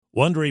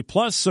Wondery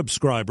Plus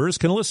subscribers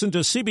can listen to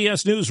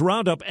CBS News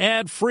Roundup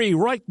ad-free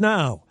right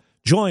now.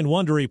 Join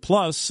Wondery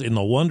Plus in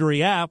the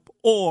Wondery app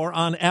or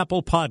on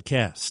Apple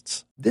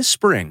Podcasts. This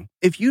spring,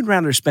 if you'd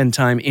rather spend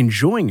time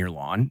enjoying your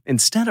lawn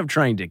instead of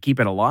trying to keep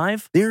it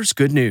alive, there's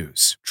good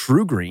news.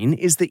 True Green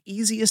is the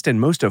easiest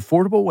and most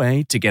affordable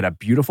way to get a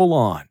beautiful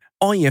lawn.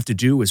 All you have to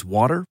do is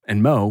water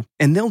and mow,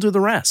 and they'll do the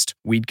rest.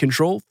 Weed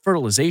control,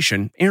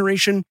 fertilization,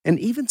 aeration, and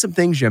even some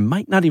things you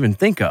might not even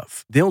think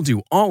of. They'll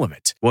do all of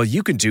it, while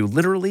you can do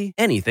literally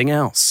anything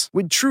else.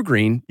 With True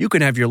Green, you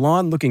can have your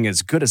lawn looking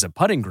as good as a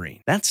putting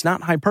green. That's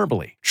not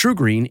hyperbole. True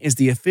Green is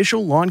the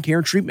official lawn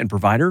care treatment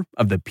provider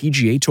of the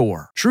PGA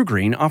Tour. True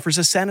Green offers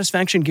a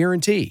satisfaction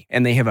guarantee,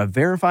 and they have a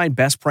verified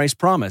best price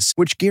promise,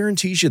 which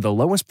guarantees you the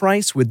lowest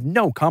price with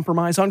no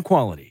compromise on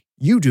quality.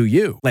 You do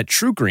you. Let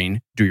True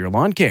Green do your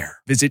lawn care.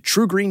 Visit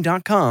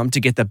TrueGreen.com to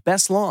get the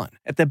best lawn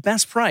at the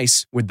best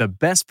price with the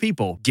best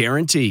people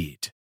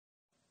guaranteed.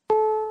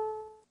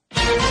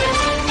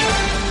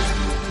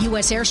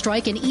 U.S.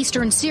 airstrike in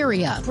eastern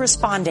Syria.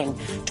 Responding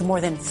to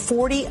more than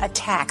 40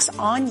 attacks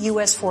on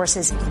U.S.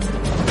 forces.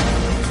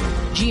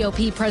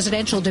 GOP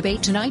presidential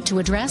debate tonight to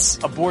address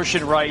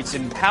abortion rights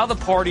and how the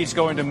party's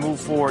going to move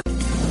forward.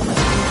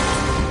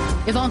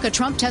 Ivanka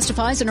Trump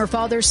testifies in her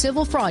father's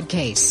civil fraud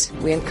case.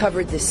 We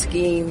uncovered the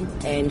scheme,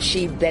 and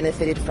she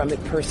benefited from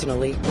it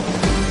personally.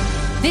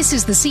 This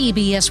is the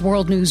CBS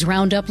World News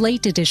Roundup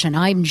Late Edition.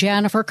 I'm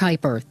Jennifer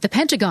Kuiper. The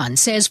Pentagon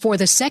says for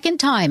the second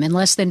time in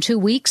less than 2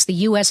 weeks, the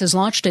U.S. has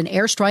launched an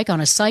airstrike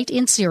on a site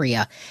in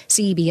Syria.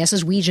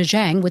 CBS's Weijia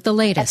Zhang with the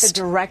latest. At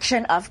the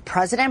direction of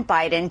President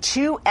Biden,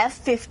 2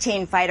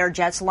 F-15 fighter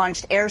jets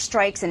launched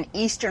airstrikes in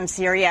eastern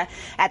Syria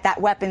at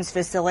that weapons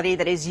facility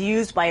that is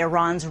used by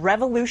Iran's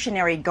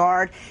Revolutionary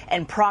Guard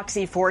and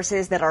proxy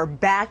forces that are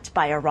backed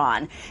by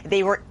Iran.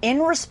 They were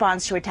in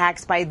response to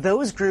attacks by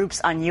those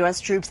groups on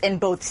U.S. troops in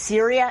both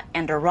Syria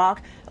and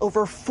Iraq,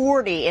 over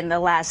 40 in the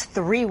last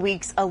 3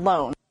 weeks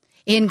alone.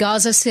 In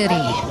Gaza City,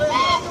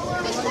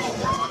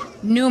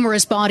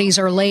 numerous bodies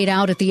are laid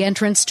out at the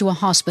entrance to a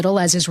hospital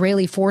as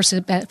Israeli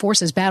forces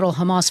battle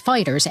Hamas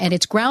fighters and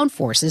its ground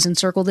forces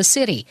encircle the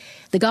city.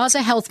 The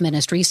Gaza Health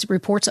Ministry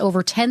reports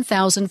over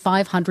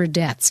 10,500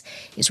 deaths.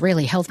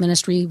 Israeli Health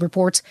Ministry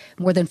reports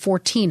more than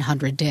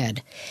 1,400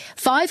 dead.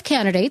 5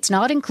 candidates,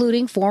 not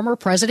including former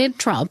President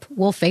Trump,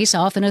 will face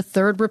off in a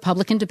third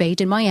Republican debate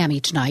in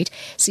Miami tonight.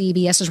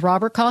 CBS's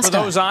Robert Costa.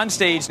 For those on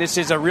stage, this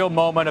is a real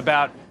moment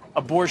about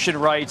abortion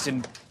rights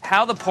and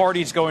how the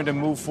party's going to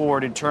move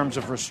forward in terms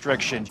of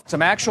restriction.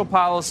 Some actual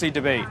policy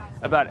debate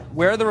about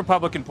where the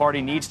Republican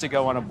Party needs to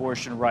go on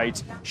abortion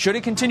rights. Should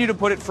it continue to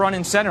put it front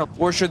and center,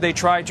 or should they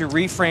try to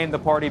reframe the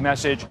party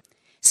message?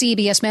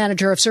 CBS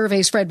manager of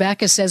surveys Fred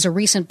Backus says a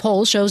recent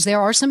poll shows there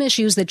are some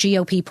issues that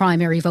GOP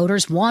primary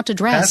voters want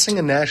addressed. Passing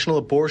a national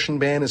abortion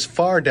ban is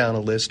far down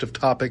a list of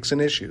topics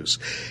and issues.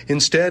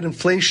 Instead,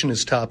 inflation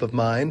is top of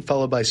mind,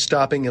 followed by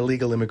stopping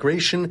illegal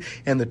immigration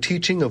and the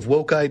teaching of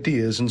woke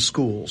ideas in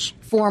schools.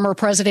 Former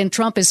President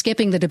Trump is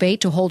skipping the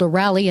debate to hold a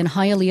rally in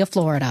Hialeah,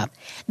 Florida.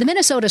 The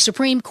Minnesota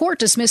Supreme Court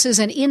dismisses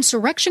an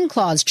insurrection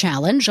clause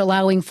challenge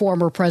allowing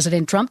former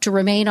President Trump to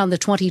remain on the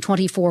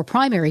 2024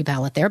 primary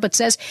ballot there, but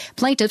says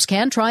plaintiffs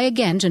can try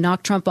again to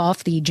knock Trump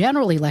off the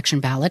general election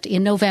ballot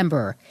in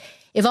November.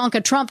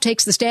 Ivanka Trump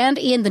takes the stand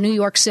in the New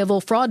York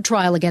civil fraud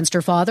trial against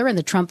her father and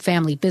the Trump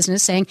family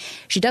business, saying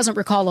she doesn't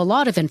recall a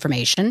lot of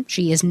information.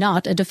 She is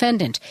not a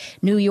defendant.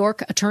 New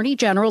York Attorney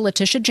General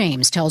Letitia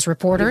James tells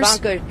reporters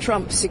Ivanka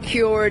Trump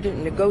secured,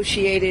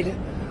 negotiated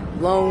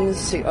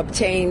loans to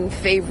obtain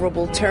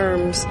favorable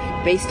terms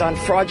based on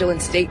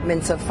fraudulent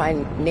statements of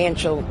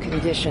financial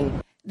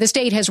condition. The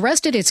state has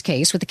rested its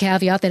case with the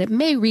caveat that it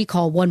may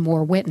recall one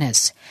more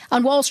witness.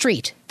 On Wall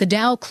Street, the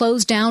Dow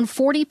closed down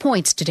 40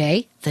 points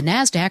today. The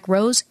Nasdaq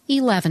rose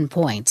 11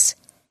 points.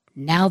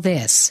 Now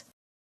this.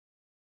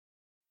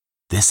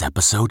 This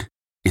episode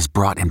is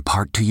brought in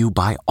part to you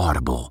by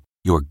Audible,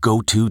 your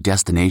go-to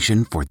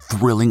destination for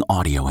thrilling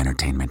audio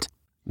entertainment.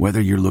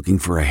 Whether you're looking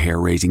for a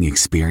hair-raising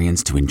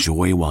experience to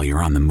enjoy while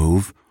you're on the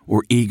move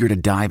or eager to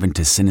dive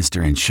into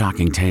sinister and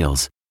shocking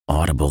tales,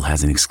 Audible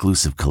has an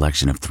exclusive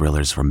collection of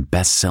thrillers from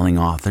best-selling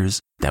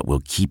authors that will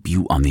keep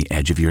you on the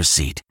edge of your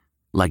seat.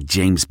 Like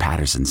James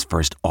Patterson's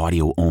first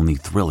audio-only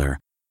thriller,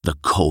 The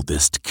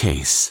Coldest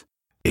Case.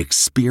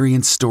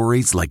 Experience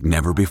stories like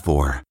never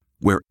before,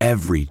 where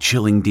every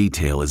chilling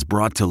detail is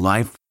brought to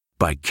life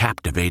by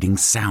captivating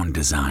sound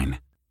design.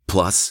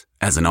 Plus,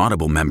 as an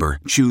Audible member,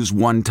 choose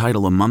one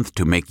title a month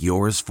to make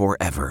yours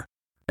forever.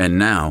 And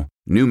now,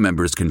 new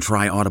members can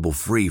try Audible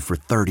free for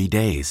 30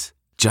 days.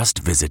 Just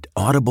visit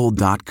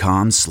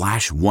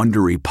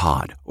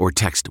audible.com/WonderyPod or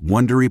text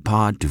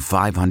WonderyPod to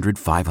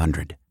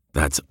 500-500.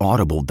 That's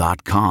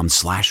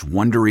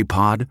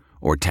audible.com/WonderyPod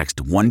or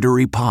text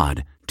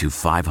WonderyPod to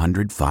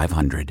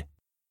 500-500.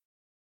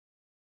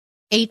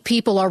 8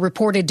 people are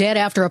reported dead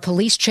after a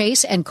police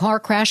chase and car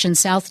crash in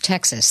South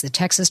Texas. The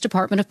Texas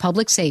Department of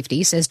Public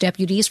Safety says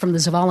deputies from the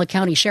Zavala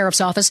County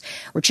Sheriff's Office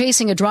were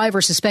chasing a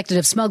driver suspected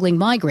of smuggling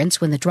migrants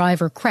when the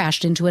driver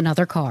crashed into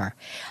another car.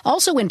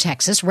 Also in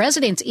Texas,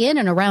 residents in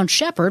and around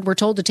Shepherd were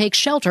told to take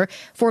shelter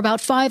for about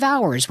 5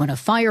 hours when a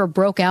fire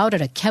broke out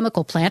at a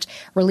chemical plant,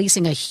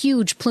 releasing a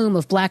huge plume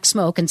of black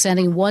smoke and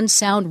sending one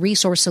Sound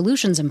Resource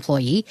Solutions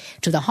employee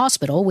to the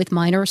hospital with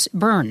minor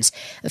burns.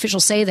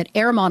 Officials say that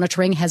air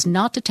monitoring has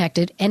not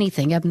detected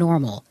anything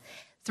abnormal.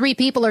 3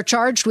 people are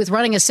charged with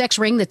running a sex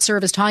ring that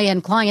serviced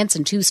high-end clients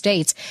in 2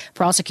 states.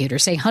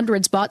 Prosecutors say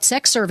hundreds bought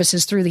sex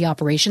services through the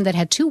operation that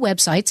had 2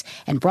 websites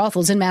and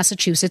brothels in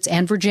Massachusetts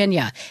and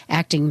Virginia.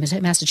 Acting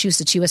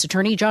Massachusetts U.S.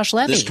 Attorney Josh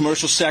Levy. This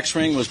commercial sex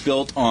ring was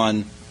built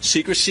on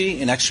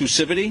secrecy and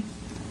exclusivity,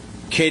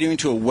 catering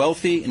to a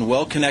wealthy and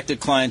well-connected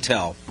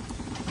clientele.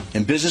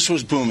 And business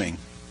was booming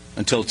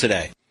until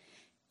today.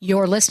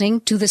 You're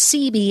listening to the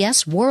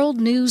CBS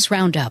World News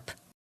Roundup.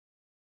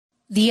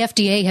 The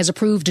FDA has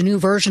approved a new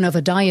version of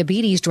a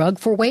diabetes drug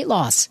for weight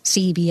loss.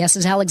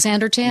 CBS's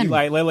Alexander Tin.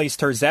 Eli Lilly's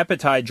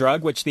tirzepatide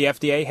drug, which the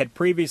FDA had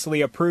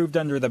previously approved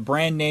under the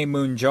brand name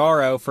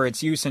Mounjaro for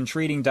its use in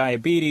treating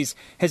diabetes,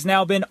 has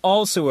now been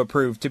also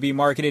approved to be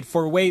marketed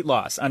for weight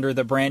loss under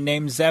the brand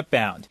name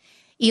Zepbound.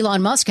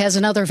 Elon Musk has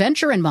another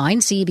venture in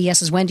mind.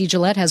 CBS's Wendy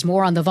Gillette has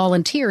more on the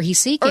volunteer he's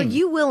seeking. Are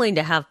you willing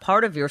to have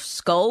part of your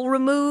skull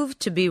removed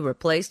to be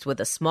replaced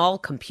with a small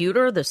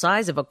computer the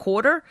size of a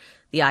quarter?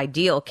 The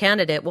ideal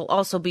candidate will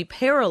also be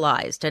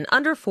paralyzed and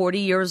under 40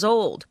 years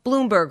old.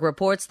 Bloomberg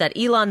reports that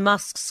Elon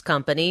Musk's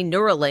company,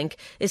 Neuralink,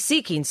 is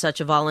seeking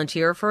such a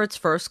volunteer for its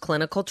first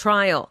clinical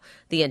trial.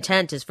 The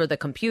intent is for the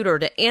computer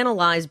to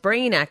analyze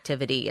brain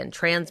activity and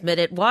transmit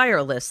it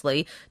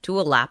wirelessly to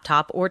a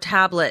laptop or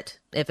tablet.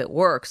 If it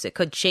works, it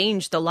could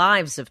change the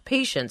lives of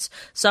patients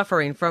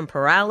suffering from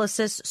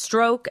paralysis,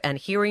 stroke, and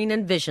hearing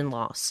and vision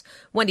loss.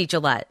 Wendy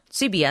Gillette,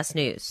 CBS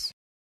News.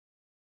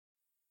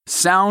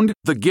 Sound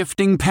the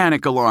gifting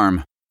panic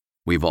alarm.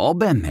 We've all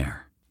been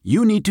there.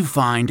 You need to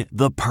find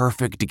the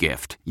perfect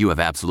gift. You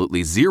have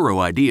absolutely zero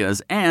ideas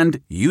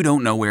and you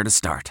don't know where to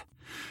start.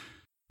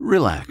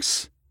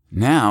 Relax.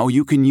 Now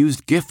you can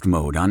use gift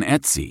mode on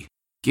Etsy.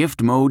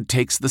 Gift mode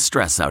takes the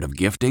stress out of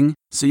gifting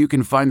so you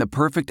can find the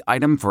perfect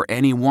item for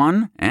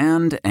anyone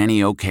and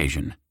any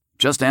occasion.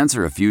 Just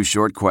answer a few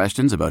short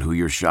questions about who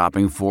you're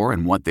shopping for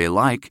and what they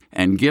like,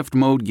 and Gift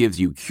Mode gives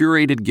you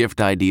curated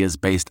gift ideas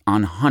based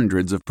on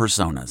hundreds of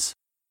personas.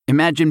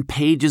 Imagine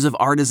pages of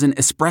artisan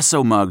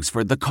espresso mugs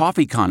for the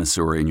coffee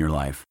connoisseur in your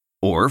life.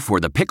 Or for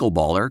the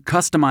pickleballer,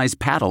 customized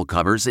paddle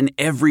covers in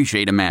every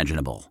shade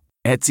imaginable.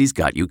 Etsy's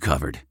got you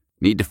covered.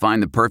 Need to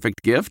find the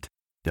perfect gift?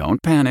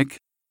 Don't panic.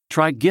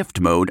 Try Gift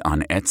Mode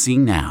on Etsy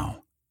now.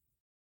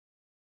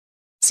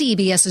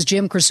 CBS's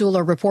Jim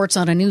Krasula reports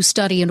on a new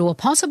study into a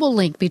possible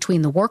link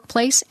between the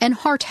workplace and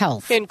heart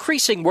health.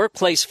 Increasing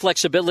workplace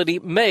flexibility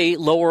may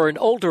lower an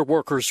older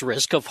worker's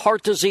risk of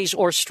heart disease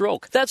or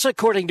stroke. That's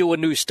according to a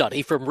new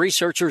study from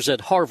researchers at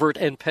Harvard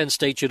and Penn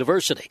State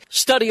University.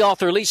 Study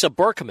author Lisa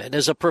Berkman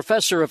is a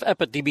professor of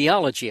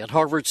epidemiology at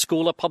Harvard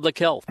School of Public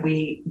Health.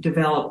 We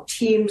developed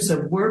teams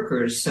of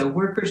workers, so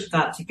workers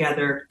got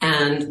together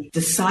and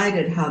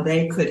decided how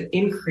they could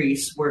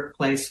increase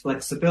workplace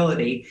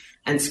flexibility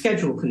and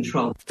schedule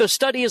control. The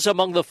study is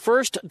among the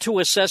first to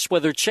assess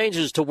whether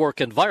changes to work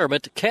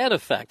environment can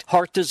affect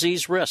heart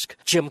disease risk.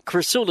 Jim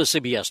Krasula,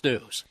 CBS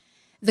News.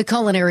 The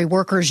Culinary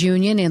Workers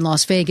Union in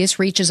Las Vegas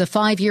reaches a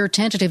 5-year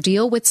tentative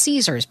deal with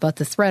Caesars, but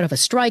the threat of a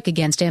strike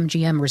against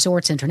MGM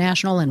Resorts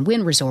International and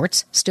Wynn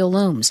Resorts still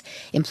looms.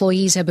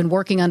 Employees have been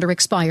working under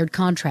expired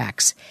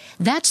contracts.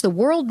 That's the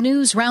World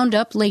News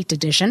Roundup Late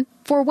Edition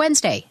for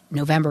Wednesday,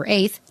 November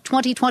 8th,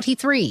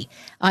 2023.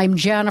 I'm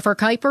Jennifer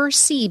Kuiper,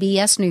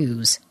 CBS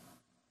News.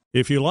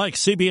 If you like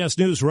CBS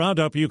News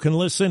Roundup, you can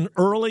listen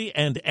early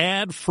and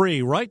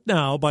ad-free right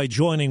now by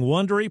joining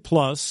Wondery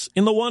Plus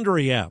in the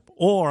Wondery app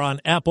or on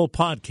Apple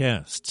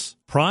Podcasts.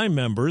 Prime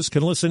members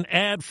can listen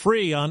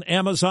ad-free on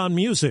Amazon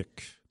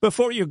Music.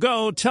 Before you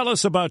go, tell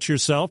us about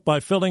yourself by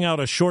filling out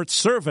a short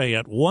survey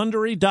at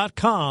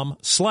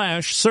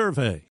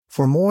Wondery.com/survey.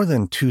 For more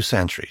than 2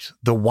 centuries,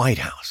 the White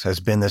House has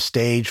been the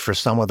stage for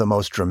some of the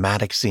most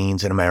dramatic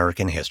scenes in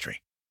American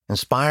history.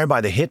 Inspired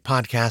by the hit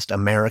podcast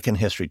American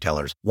History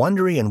Tellers,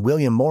 Wondery and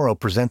William Morrow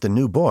present the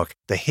new book,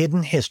 The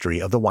Hidden History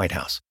of the White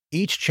House.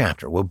 Each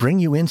chapter will bring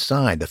you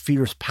inside the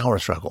fierce power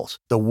struggles,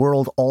 the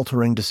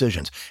world-altering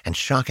decisions, and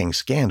shocking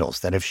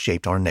scandals that have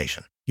shaped our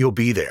nation. You'll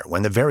be there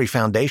when the very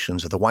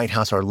foundations of the White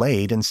House are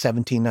laid in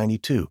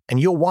 1792, and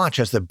you'll watch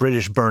as the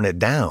British burn it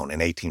down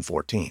in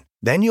 1814.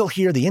 Then you'll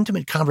hear the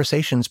intimate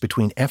conversations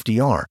between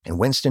FDR and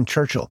Winston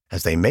Churchill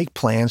as they make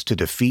plans to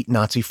defeat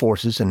Nazi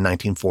forces in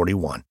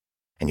 1941.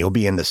 And you'll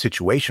be in the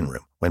Situation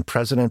Room when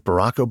President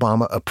Barack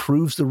Obama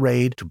approves the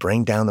raid to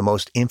bring down the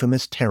most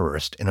infamous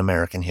terrorist in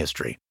American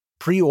history.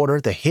 Pre-order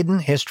The Hidden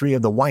History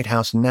of the White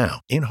House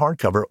now in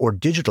hardcover or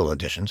digital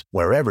editions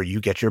wherever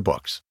you get your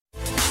books.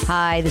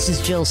 Hi, this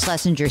is Jill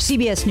Schlesinger,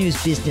 CBS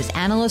News business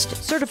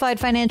analyst, certified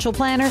financial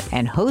planner,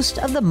 and host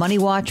of the Money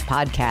Watch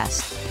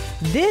podcast.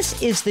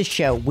 This is the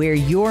show where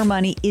your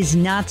money is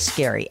not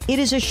scary. It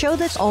is a show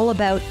that's all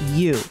about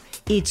you.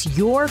 It's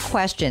your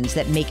questions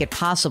that make it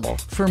possible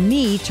for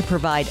me to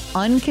provide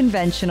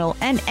unconventional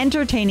and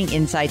entertaining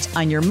insights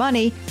on your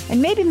money, and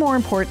maybe more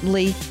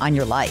importantly, on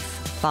your life.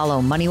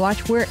 Follow Money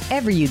Watch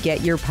wherever you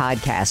get your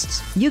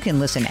podcasts. You can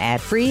listen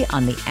ad-free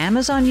on the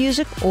Amazon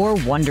Music or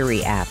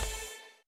Wondery app.